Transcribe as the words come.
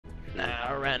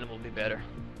Nah, random will be better.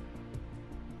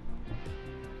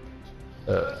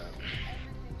 I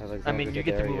Alexander mean, you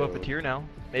get to move up a Daddario. tier now.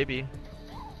 Maybe.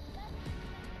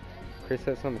 Chris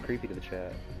said something creepy to the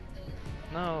chat.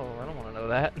 No, I don't want to know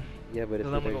that. Yeah, but it's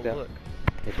Because I'm with gonna go look.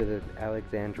 it's with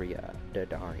Alexandria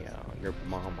Daddario, your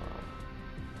mama.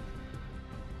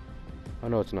 Oh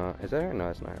no, it's not. Is that her? No,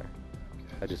 it's not her.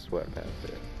 I just swept past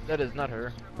it. That is not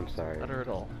her. I'm sorry. Not her at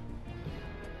all.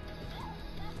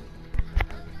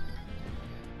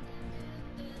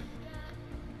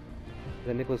 Is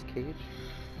that Nicolas Cage?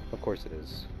 Of course it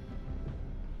is.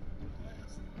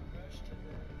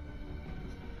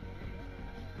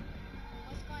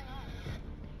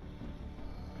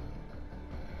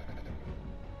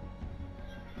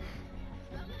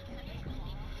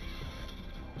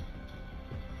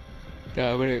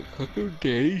 Dominic, how come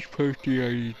Daddy's posting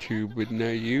on YouTube, but not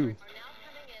you?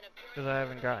 Because I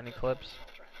haven't got any clips.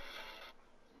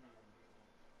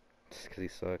 Just because he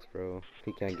sucks, bro.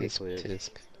 He can't get Tisk clips. tisk.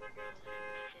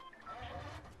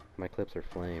 My clips are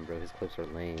flame, bro. His clips are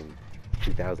lame.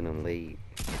 2000 and late.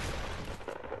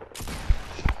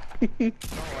 I don't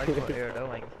like what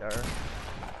Aerodolling star.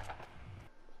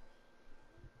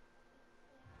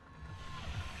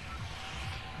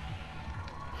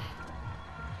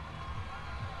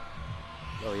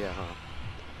 Oh yeah, huh?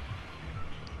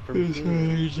 That's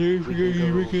right, I forgot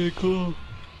you were gonna call.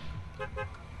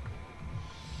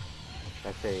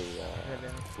 I say,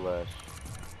 flush.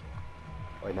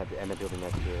 Or not, and the building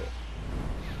next to it.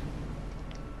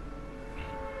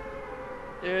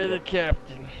 You're the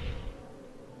captain.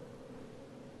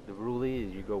 The rule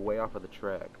is you go way off of the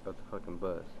track of the fucking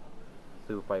bus.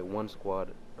 So you fight one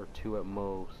squad or two at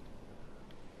most.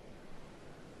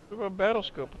 What about Battle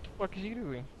Scope? What the fuck is he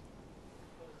doing?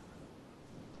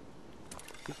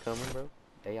 He's coming, bro.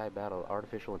 AI battle,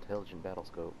 artificial intelligent battle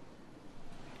scope.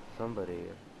 Somebody,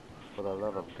 for the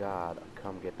love of God,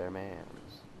 come get their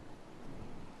mans.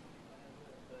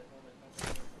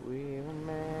 We were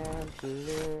meant to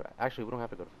live. Actually, we don't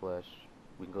have to go to Flesh.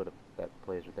 We can go to that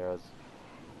place right there.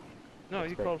 No,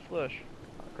 you called Flush.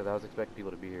 Because I was expecting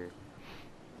people to be here.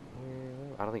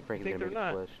 I don't think Frankie's Think gonna make they're it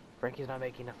not. to Flesh. Frankie's not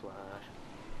making a Flush.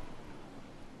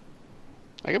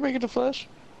 I can make it to Flash.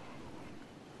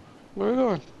 Where are we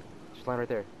going? Just line right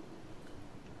there.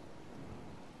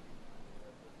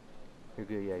 You're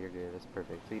good, yeah, you're good. That's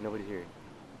perfect. See, nobody's here.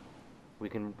 We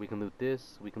can loot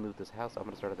this. We can loot this house. I'm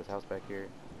gonna start at this house back here.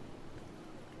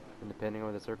 And depending on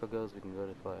where the circle goes, we can go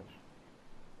to Flash.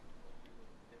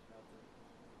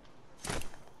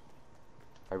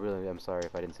 I really am sorry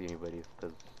if I didn't see anybody,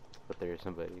 but there is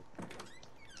somebody.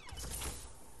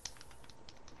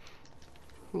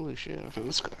 Holy shit, I found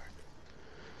this car.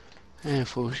 And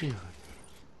full shield.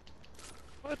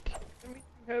 What? I mean,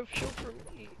 you have shield for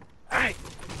me. Alright!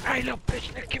 Alright, little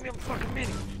bitch, now give me a fucking minute.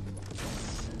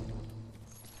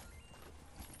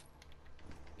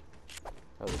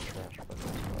 That was trash fucking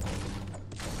spot.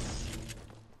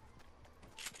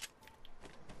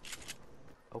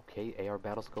 Okay, AR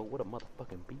battle scope, what a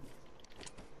motherfucking beat.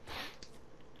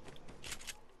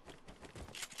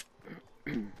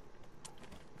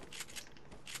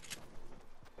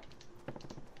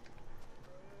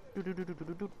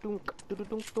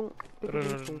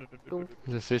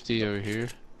 There's a 50 over here.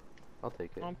 I'll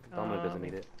take it. Dominic doesn't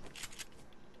need it.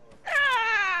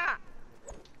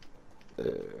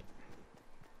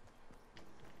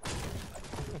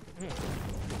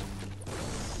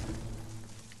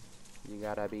 You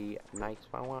gotta be nice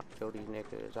if I want to kill these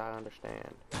niggas, I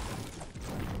understand.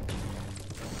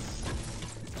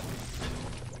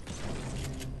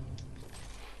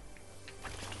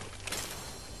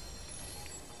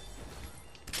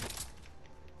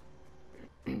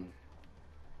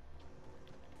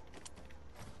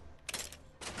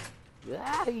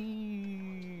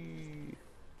 Yay!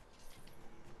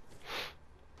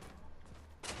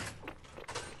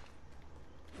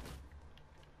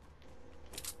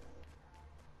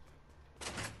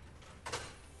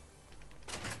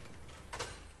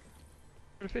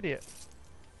 Where's the idiot?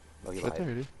 Oh, he Right lied.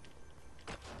 there, dude.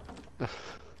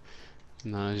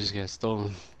 No, I just got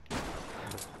stolen.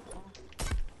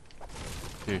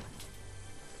 Here.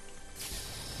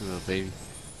 Little baby.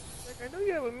 Like, I know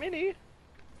you have a mini.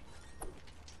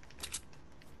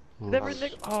 Well, Never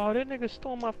nigga. Oh, that nigga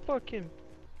stole my fucking.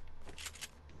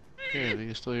 yeah,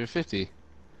 nigga stole your 50.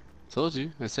 Told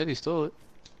you. I said he stole it.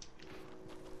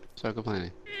 Start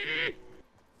complaining.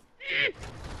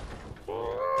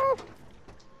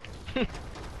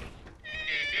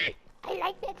 I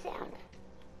like that sound.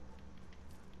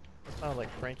 That sounds like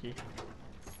Frankie.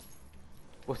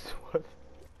 What?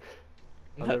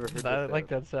 I've never heard that I like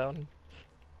sound. that sound.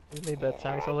 He made that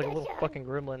sound. He sounds like a little fucking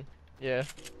gremlin. Yeah.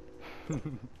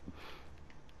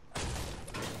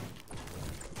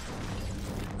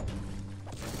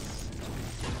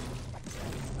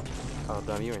 Oh,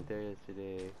 Dom, you weren't there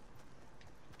yesterday.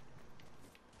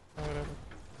 Oh, whatever.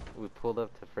 We pulled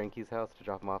up to Frankie's house to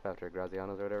drop him off after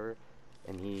Graziano's or whatever,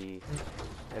 and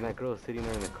that girl was sitting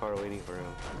there in the car waiting for him.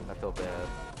 I felt bad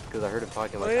because I heard him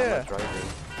talking like I'm not driving.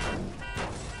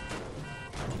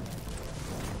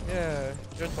 Yeah,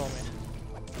 Joe told me.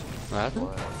 What happened?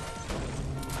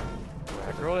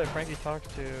 The girl that Frankie talks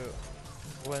to,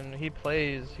 when he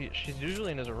plays, she's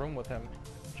usually in his room with him.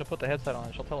 She'll put the headset on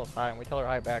and she'll tell us hi, and we tell her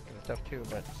hi back and stuff too,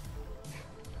 but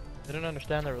they didn't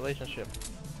understand the relationship.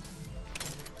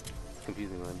 It's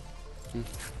confusing, man.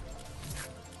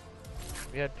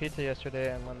 We had pizza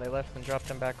yesterday, and when they left and dropped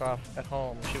him back off at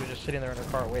home, she was just sitting there in her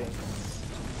car waiting.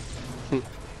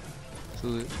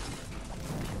 So,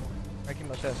 Frankie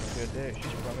must have some good day.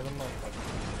 She's probably the motherfucker.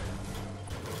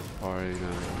 already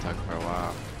gonna talk for a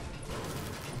while.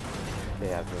 They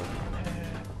have to.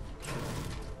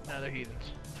 Now they're heathens.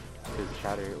 Because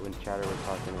when Chatter was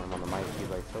talking to him on the mic, he's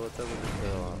like, so what's up with this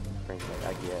girl? Frank's like,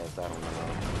 I guess, I don't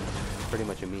know. Pretty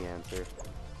much a me answer.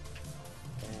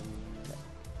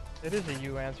 And It is a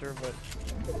you answer, but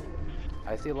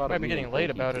I see a lot might of be me getting and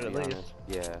late Frankie, about to it at be least. honest.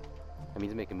 Yeah. I mean,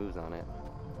 he's making moves on it.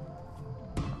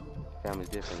 Family's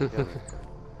different, you feel me?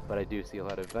 But I do see a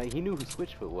lot of, like, he knew who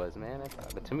Switchfoot was, man.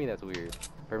 But to me, that's weird.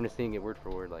 For him to seeing it word for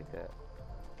word like that.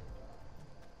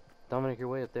 Dominic, you're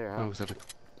way up there, huh? Oh, is that a...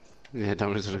 Yeah, that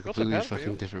was a built a completely path for you.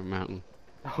 fucking different mountain.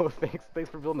 Oh, thanks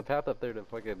for building the path up there to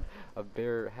fucking a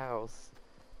bear house.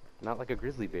 Not like a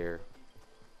grizzly bear.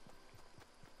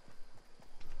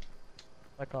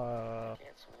 like a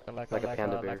Like a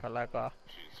panda bear. like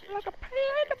a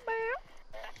panda bear.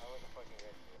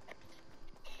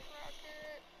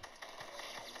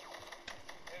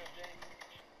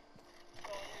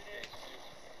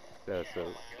 So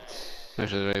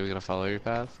Actually, we're gonna follow your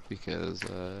path because,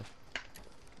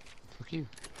 fuck you.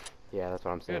 yeah, that's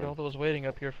what I'm saying. Good, all that was waiting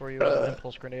up here for you was an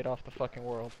impulse grenade off the fucking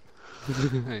world.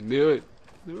 I knew it.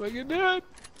 I can do it.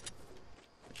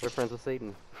 We're friends with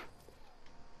Satan.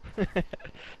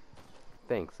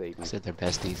 Thanks, Satan. Said they're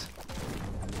besties.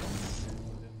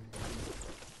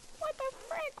 What the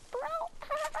frick, bro?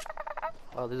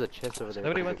 Oh, there's a chest over there.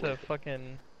 Nobody went to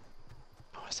fucking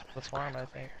Oh, someone the has farm, I gravel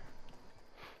think.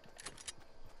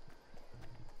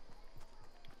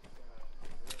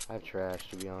 I have trash,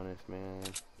 to be honest, man.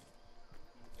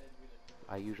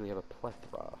 I usually have a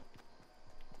plethora.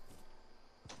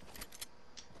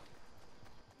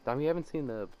 Dom, you haven't seen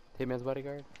the Hitman's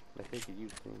Bodyguard? I think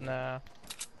you've seen. Nah,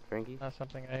 Frankie? not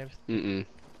something I have. Mm-mm.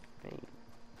 Man.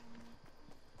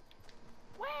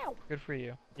 Wow. Good for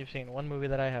you. You've seen one movie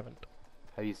that I haven't.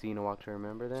 Have you seen A Walk to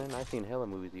Remember then? I've seen hella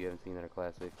movies you haven't seen that are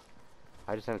classics.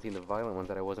 I just haven't seen the violent ones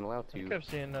that I wasn't allowed I think to. I've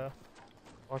seen,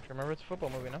 Walk to Remember, it's a football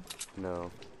movie, no?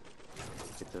 No.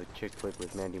 It's a chick flick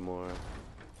with Mandy Moore.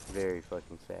 Very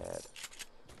fucking sad.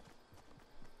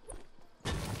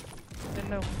 Didn't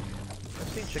know. I've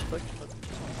seen chick flicks, but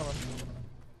hold on.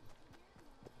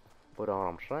 But all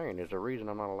I'm saying is the reason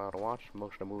I'm not allowed to watch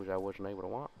most of the movies I wasn't able to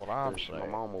watch. What I'm is my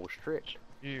saying. mama was strict.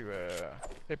 You,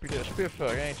 hippie to a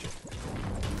spitfuck, ain't you?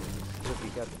 Look,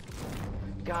 you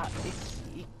got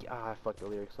I fucked the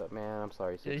lyrics up, man. I'm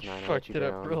sorry, Yeah, 6 you 9 I let fucked you it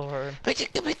down. up real hard.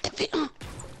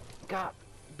 Got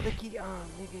blicky on,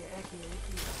 nigga,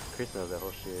 icky. Chris knows that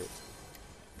whole shit.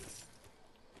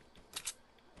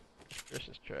 This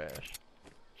is trash.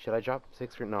 Should I drop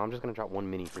 6 No, I'm just gonna drop 1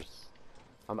 mini for.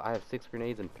 I have 6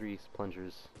 grenades and 3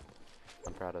 plungers.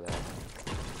 I'm proud of that.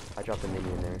 I dropped a mini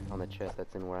in there on the chest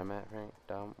that's in where I'm at, right?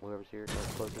 Dom, whoever's here,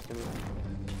 that's closest to me.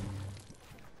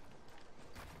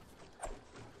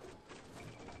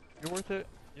 You worth it?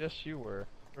 Yes, you were.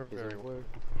 You're Is very it? worth.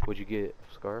 What'd you get,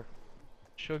 Scar?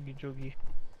 Chuggy juggy.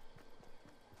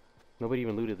 Nobody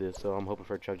even looted this, so I'm hoping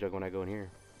for a chug jug when I go in here.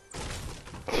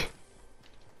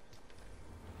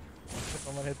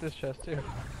 I'm gonna hit this chest too.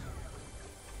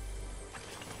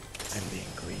 I'm being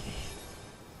greedy.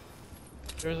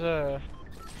 There's a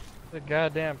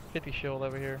goddamn 50 shield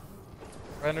over here.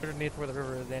 Right underneath where the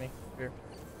river is, Danny. Here.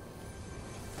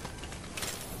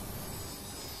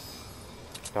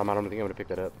 Dom, I don't think I'm gonna pick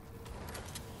that up.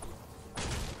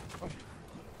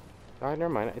 Alright, never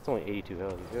mind. It's only 82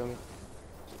 health, you feel me?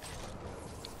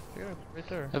 Yeah, right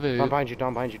there. Dom behind you,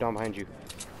 Dom behind you, Dom behind you.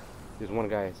 There's one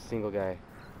guy, single guy.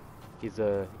 He's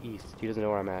east. He doesn't know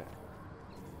where I'm at.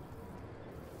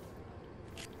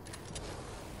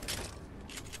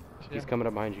 He's coming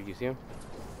up behind you. You see him?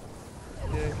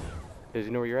 Yeah. Does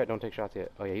he know where you're at? Don't take shots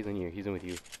yet. Oh yeah, he's in here. He's in with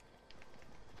you.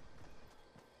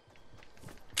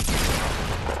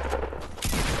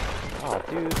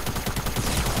 Dude.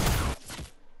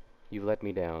 You let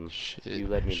me down. Shit. You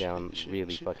let me down shit,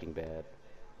 really shit. fucking bad.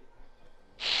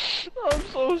 I'm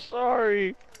so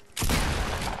sorry.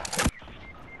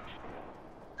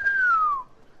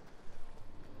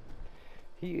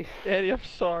 He, Daddy, I'm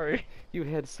sorry. you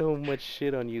had so much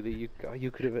shit on you that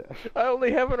you could have. I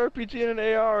only have an RPG and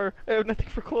an AR. I have nothing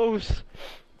for close.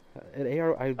 An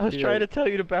AR. I was trying to tell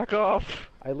you to back off.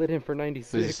 I lit him for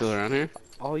 96. Is he still around here?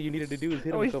 All you needed to do was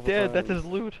hit him Oh, a he's couple dead. times. That's his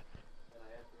loot.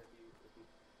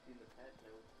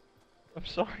 I'm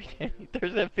sorry, Danny.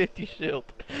 There's that 50 shield.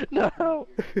 No.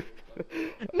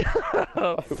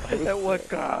 No. At what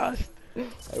cost?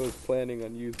 I was planning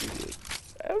on using it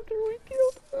after we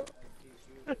killed him.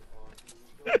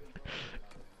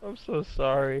 I'm so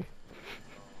sorry.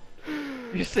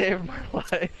 You saved my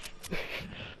life.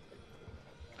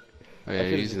 Oh yeah,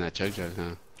 you're using that chug jug, huh?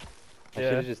 I should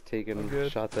Yeah, have just I'm taken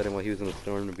good. shots at him while he was in the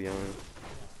storm, to be honest.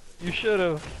 You should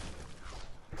have.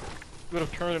 You would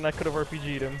have turned and I could have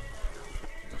RPG'd him.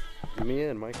 Me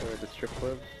and Michael at the strip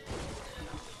club.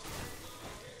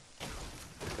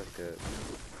 That's good.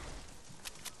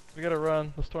 We gotta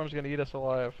run. The storm's gonna eat us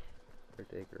alive.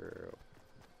 Birthday girl.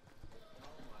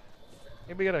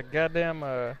 Maybe got a goddamn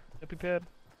hippie pad?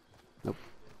 Nope.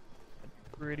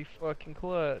 Pretty fucking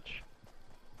clutch.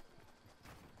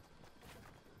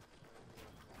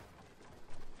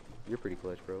 You're pretty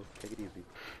clutch, bro. Take it easy.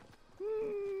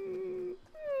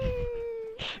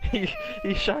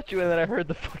 he shot you and then I heard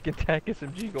the fucking TAC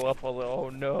SMG go off. I was like, oh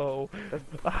no.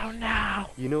 Oh no.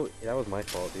 You know, that was my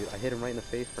fault, dude. I hit him right in the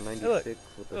face for 96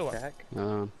 with the look. attack.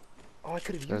 Oh, Oh, I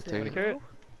could have That's used it. taken. Carry it.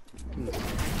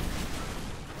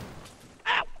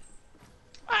 Ow!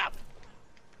 Ow!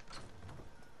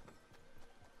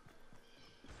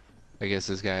 I guess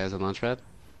this guy has a launch pad.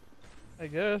 I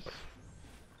guess.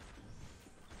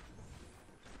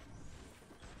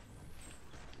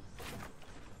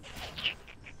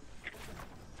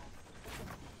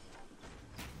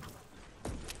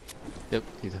 Yep,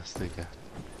 he does. Thank God.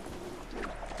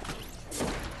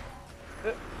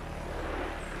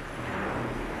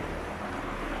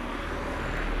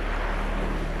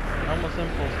 Almost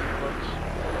impulse, folks.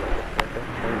 That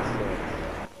plane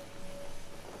sucks.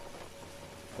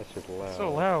 That's just loud.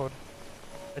 So loud.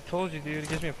 I told you, dude. It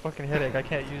gives me a fucking headache. I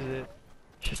can't use it.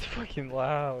 It's just fucking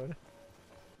loud.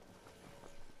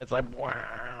 It's like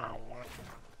wow,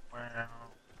 wow.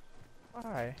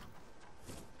 Why?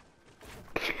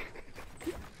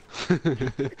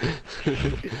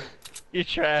 You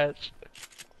trash.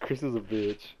 Chris is a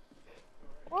bitch.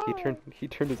 He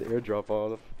turned his airdrop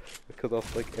off because I'll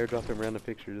like airdrop him random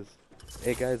pictures.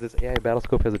 Hey guys, this AI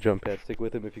battlescope has a jump pad. Stick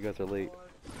with him if you guys are late.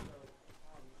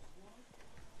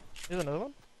 Here's another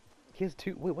one. He has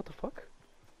two. Wait, what the fuck?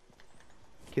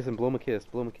 Kiss him. Blow him a kiss.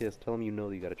 Blow him a kiss. Tell him you know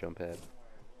that you got a jump pad.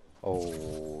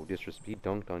 Oh, disrespect. He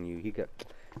dunked on you. He got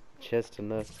chest to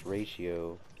nuts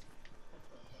ratio.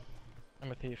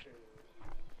 I'm a thief.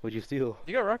 What'd you steal?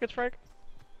 You got rockets, Frank?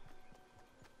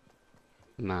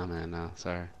 Nah, man, no,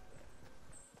 sorry.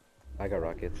 I got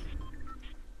rockets.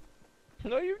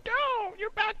 No, you don't.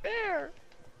 You're back there.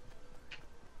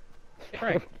 Hey,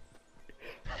 Frank.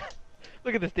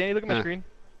 Look at this, Danny. Look at my Huh. screen.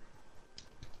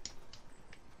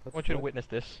 I want you to witness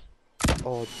this.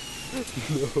 Oh,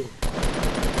 no.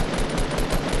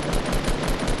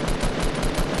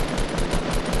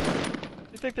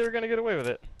 You think they were gonna get away with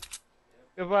it?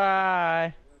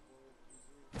 Goodbye.